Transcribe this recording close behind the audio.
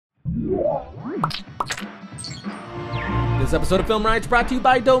This episode of FilmRiot is brought to you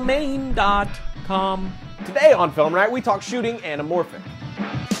by Domain.com. Today on FilmRiot, we talk shooting Anamorphic.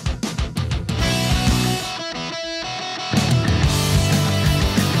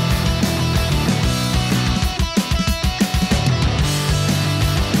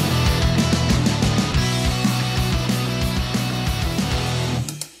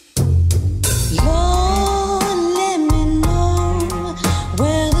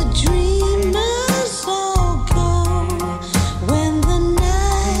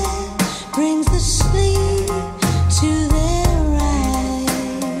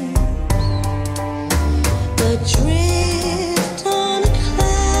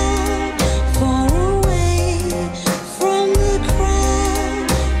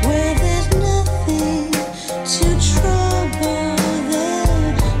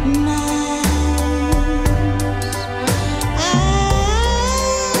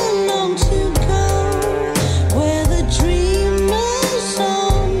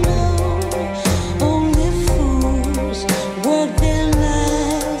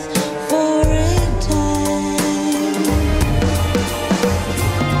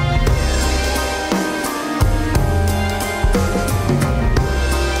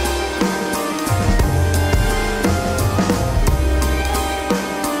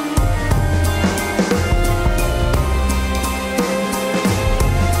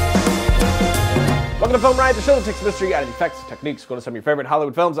 Welcome to FilmRiot, the show that takes mystery out of the effects and techniques. Go to some of your favorite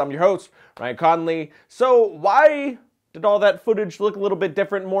Hollywood films. I'm your host, Ryan Conley. So why did all that footage look a little bit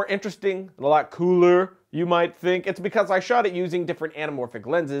different, more interesting, and a lot cooler, you might think? It's because I shot it using different anamorphic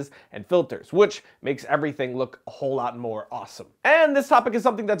lenses and filters, which makes everything look a whole lot more awesome. And this topic is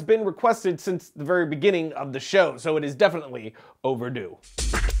something that's been requested since the very beginning of the show, so it is definitely overdue.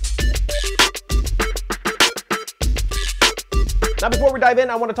 Now before we dive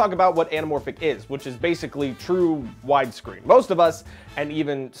in, I want to talk about what anamorphic is, which is basically true widescreen. Most of us, and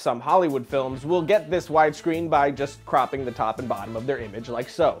even some Hollywood films, will get this widescreen by just cropping the top and bottom of their image like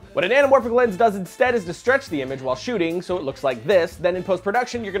so. What an anamorphic lens does instead is to stretch the image while shooting so it looks like this. Then in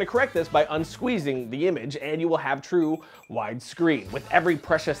post-production, you're going to correct this by unsqueezing the image, and you will have true widescreen, with every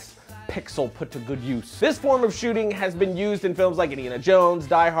precious pixel put to good use. This form of shooting has been used in films like Indiana Jones,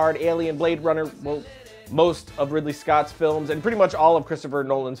 Die Hard, Alien, Blade Runner, well, most of Ridley Scott's films, and pretty much all of Christopher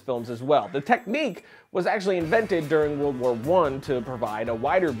Nolan's films as well. The technique was actually invented during World War I to provide a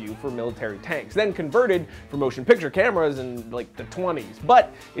wider view for military tanks, then converted for motion picture cameras in like the 20s.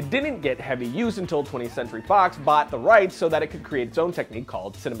 But it didn't get heavy use until 20th Century Fox bought the rights so that it could create its own technique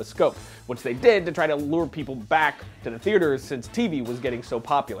called CinemaScope, which they did to try to lure people back to the theaters since TV was getting so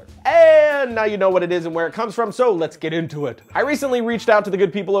popular. And now you know what it is and where it comes from, so let's get into it. I recently reached out to the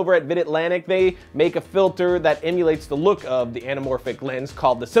good people over at Vid-Atlantic. They make a filter that emulates the look of the anamorphic lens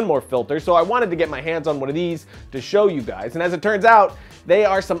called the Cinemorph filter, so I wanted to get my hands on one of these to show you guys. And as it turns out, they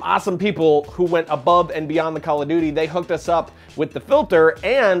are some awesome people who went above and beyond the Call of Duty. They hooked us up with the filter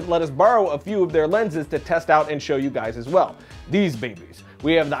and let us borrow a few of their lenses to test out and show you guys as well. These babies.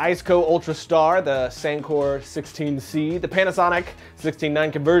 We have the Iceco Ultra Star, the Sancor 16C, the Panasonic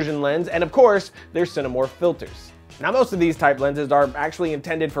 16:9 conversion lens, and of course, their Cinemorph filters. Now most of these type lenses are actually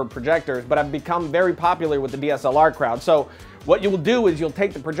intended for projectors, but have become very popular with the DSLR crowd. So what you'll do is you'll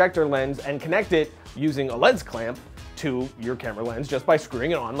take the projector lens and connect it using a lens clamp to your camera lens just by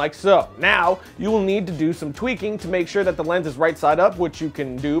screwing it on like so. Now, you will need to do some tweaking to make sure that the lens is right side up, which you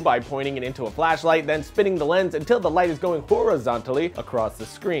can do by pointing it into a flashlight, then spinning the lens until the light is going horizontally across the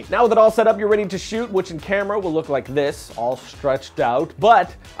screen. Now with it all set up, you're ready to shoot, which in camera will look like this, all stretched out.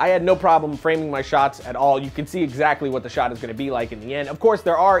 But I had no problem framing my shots at all. You can see exactly what the shot is going to be like in the end. Of course,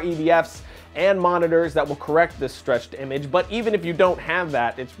 there are EVFs and monitors that will correct this stretched image, but even if you don't have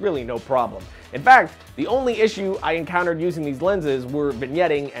that, it's really no problem. In fact, the only issue I encountered using these lenses were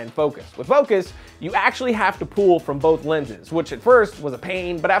vignetting and focus. With focus, you actually have to pull from both lenses, which at first was a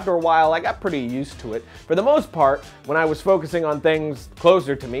pain, but after a while I got pretty used to it. For the most part, when I was focusing on things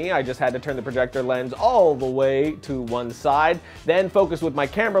closer to me, I just had to turn the projector lens all the way to one side, then focus with my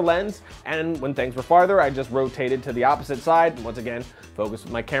camera lens, and when things were farther, I just rotated to the opposite side, and once again, focus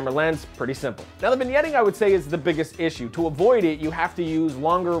with my camera lens. Pretty simple. Now the vignetting, I would say, is the biggest issue. To avoid it, you have to use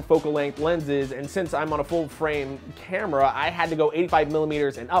longer focal length lenses lenses, and since I'm on a full frame camera, I had to go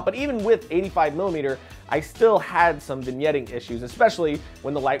 85mm and up. But even with 85mm, I still had some vignetting issues, especially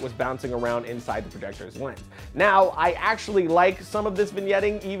when the light was bouncing around inside the projector's lens. Now, I actually like some of this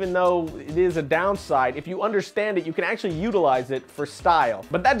vignetting, even though it is a downside. If you understand it, you can actually utilize it for style.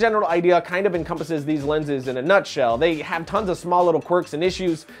 But that general idea kind of encompasses these lenses in a nutshell. They have tons of small little quirks and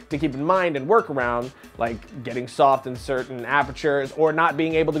issues to keep in mind and work around, like getting soft in certain apertures or not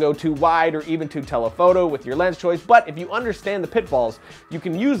being able to go too wide or even too telephoto with your lens choice. But if you understand the pitfalls, you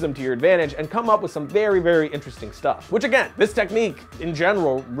can use them to your advantage and come up with some very interesting stuff. Which again, this technique in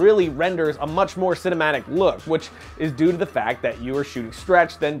general really renders a much more cinematic look, which is due to the fact that you are shooting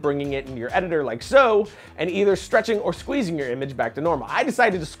stretch, then bringing it into your editor like so, and either stretching or squeezing your image back to normal. I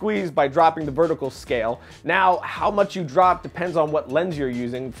decided to squeeze by dropping the vertical scale. Now, how much you drop depends on what lens you're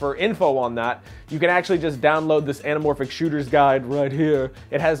using. For info on that, you can actually just download this Anamorphic shooter's guide right here.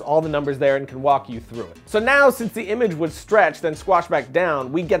 It has all the numbers there and can walk you through it. So now, since the image was stretched then squashed back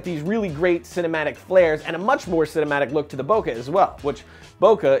down, we get these really great cinematic flares and a much more cinematic look to the bokeh as well, which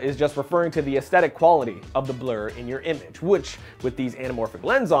bokeh is just referring to the aesthetic quality of the blur in your image, which with these anamorphic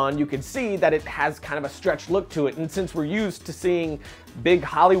lens on, you can see that it has kind of a stretched look to it. And since we're used to seeing big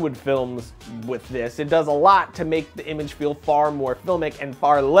Hollywood films with this, it does a lot to make the image feel far more filmic and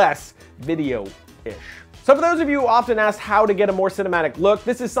far less video-ish. So for those of you who often ask how to get a more cinematic look,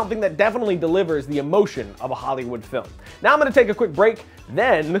 this is something that definitely delivers the emotion of a Hollywood film. Now I'm going to take a quick break,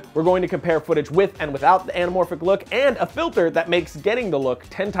 then we're going to compare footage with and without the anamorphic look and a filter that makes getting the look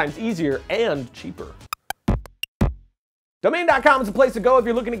 10 times easier and cheaper. Domain.com is a place to go if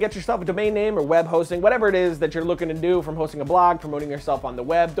you're looking to get yourself a domain name or web hosting, whatever it is that you're looking to do, from hosting a blog, promoting yourself on the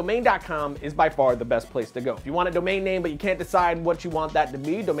web. Domain.com is by far the best place to go. If you want a domain name but you can't decide what you want that to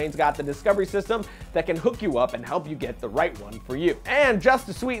be, Domain's got the discovery system that can hook you up and help you get the right one for you. And just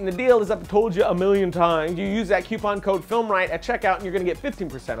to sweeten the deal, as I've told you a million times, you use that coupon code FilmRiot at checkout and you're going to get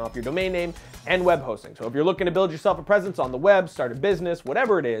 15% off your domain name and web hosting. So if you're looking to build yourself a presence on the web, start a business,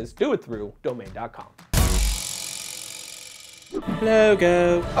 whatever it is, do it through Domain.com.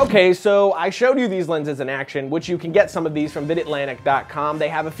 Logo. Okay, so I showed you these lenses in action, which you can get some of these from Vid-Atlantic.com. They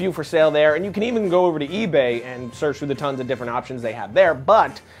have a few for sale there, and you can even go over to eBay and search through the tons of different options they have there.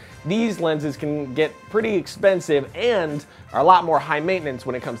 But these lenses can get pretty expensive and are a lot more high maintenance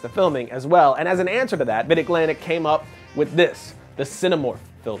when it comes to filming as well. And as an answer to that, Vid-Atlantic came up with this, the Cinemorph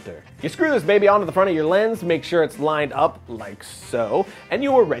filter. You screw this baby onto the front of your lens, make sure it's lined up like so, and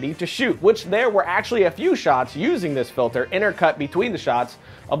you are ready to shoot, which there were actually a few shots using this filter intercut between the shots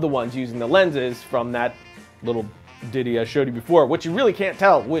of the ones using the lenses from that little ditty I showed you before, which you really can't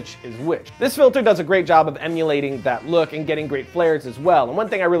tell which is which. This filter does a great job of emulating that look and getting great flares as well. And one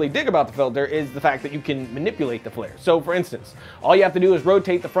thing I really dig about the filter is the fact that you can manipulate the flare. So for instance, all you have to do is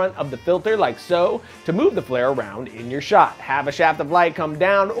rotate the front of the filter like so to move the flare around in your shot. Have a shaft of light come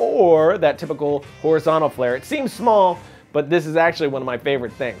down or that typical horizontal flare. It seems small, but this is actually one of my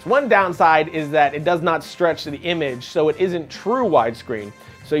favorite things. One downside is that it does not stretch the image, so it isn't true widescreen.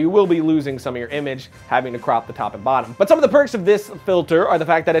 So you will be losing some of your image, having to crop the top and bottom. But some of the perks of this filter are the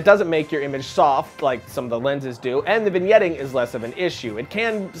fact that it doesn't make your image soft like some of the lenses do, and the vignetting is less of an issue. It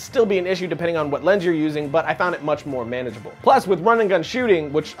can still be an issue depending on what lens you're using, but I found it much more manageable. Plus, with run and gun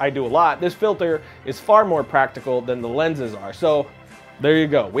shooting, which I do a lot, this filter is far more practical than the lenses are. So there you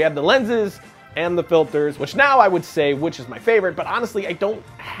go. We have the lenses and the filters, which now I would say which is my favorite, but honestly, I don't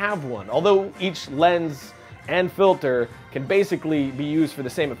have one. Although each lens and filter can basically be used for the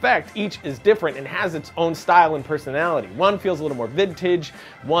same effect, each is different and has its own style and personality. One feels a little more vintage,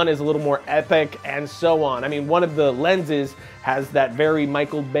 one is a little more epic, and so on. I mean, one of the lenses has that very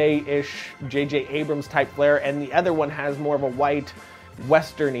Michael Bay-ish, J.J. Abrams type flare, and the other one has more of a white,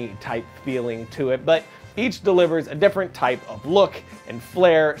 westerny type feeling to it. But each delivers a different type of look and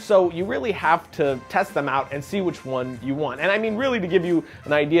flare, so you really have to test them out and see which one you want. And I mean, really, to give you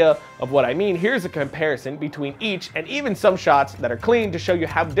an idea of what I mean, here's a comparison between each and even some shots that are clean to show you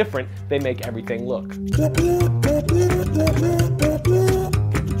how different they make everything look.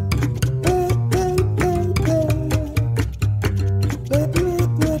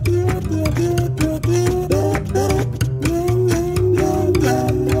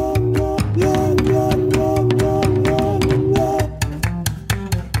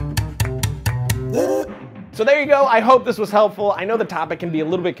 So there you go. I hope this was helpful. I know the topic can be a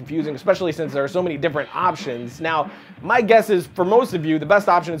little bit confusing, especially since there are so many different options. Now, my guess is for most of you, the best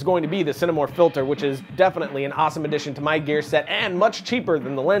option is going to be the Cinemorph filter, which is definitely an awesome addition to my gear set and much cheaper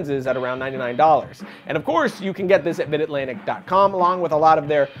than the lenses at around $99. And of course, you can get this at Vid-Atlantic.com along with a lot of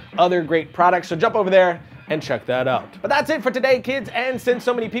their other great products. So jump over there and check that out. But that's it for today, kids, and since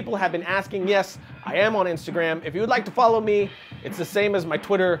so many people have been asking, yes, I am on Instagram. If you would like to follow me, it's the same as my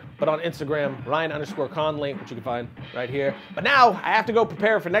Twitter, but on Instagram, Ryan_Conley, which you can find right here. But now, I have to go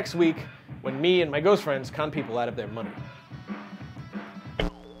prepare for next week when me and my ghost friends con people out of their money.